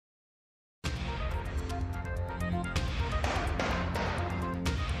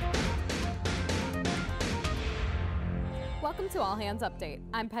Welcome to All Hands Update.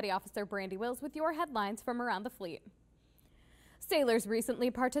 I'm Petty Officer Brandy Wills with your headlines from around the fleet. Sailors recently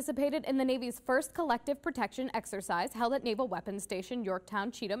participated in the Navy's first collective protection exercise held at Naval Weapons Station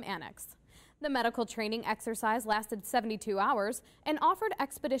Yorktown-Cheatham Annex. The medical training exercise lasted 72 hours and offered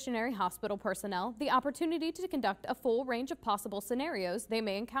expeditionary hospital personnel the opportunity to conduct a full range of possible scenarios they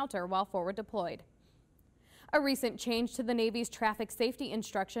may encounter while forward deployed. A recent change to the Navy's traffic safety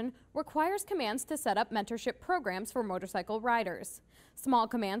instruction requires commands to set up mentorship programs for motorcycle riders. Small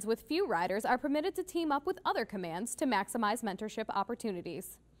commands with few riders are permitted to team up with other commands to maximize mentorship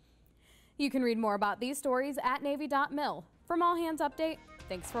opportunities. You can read more about these stories at Navy.mil. From All Hands Update,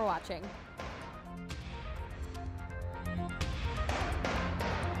 thanks for watching.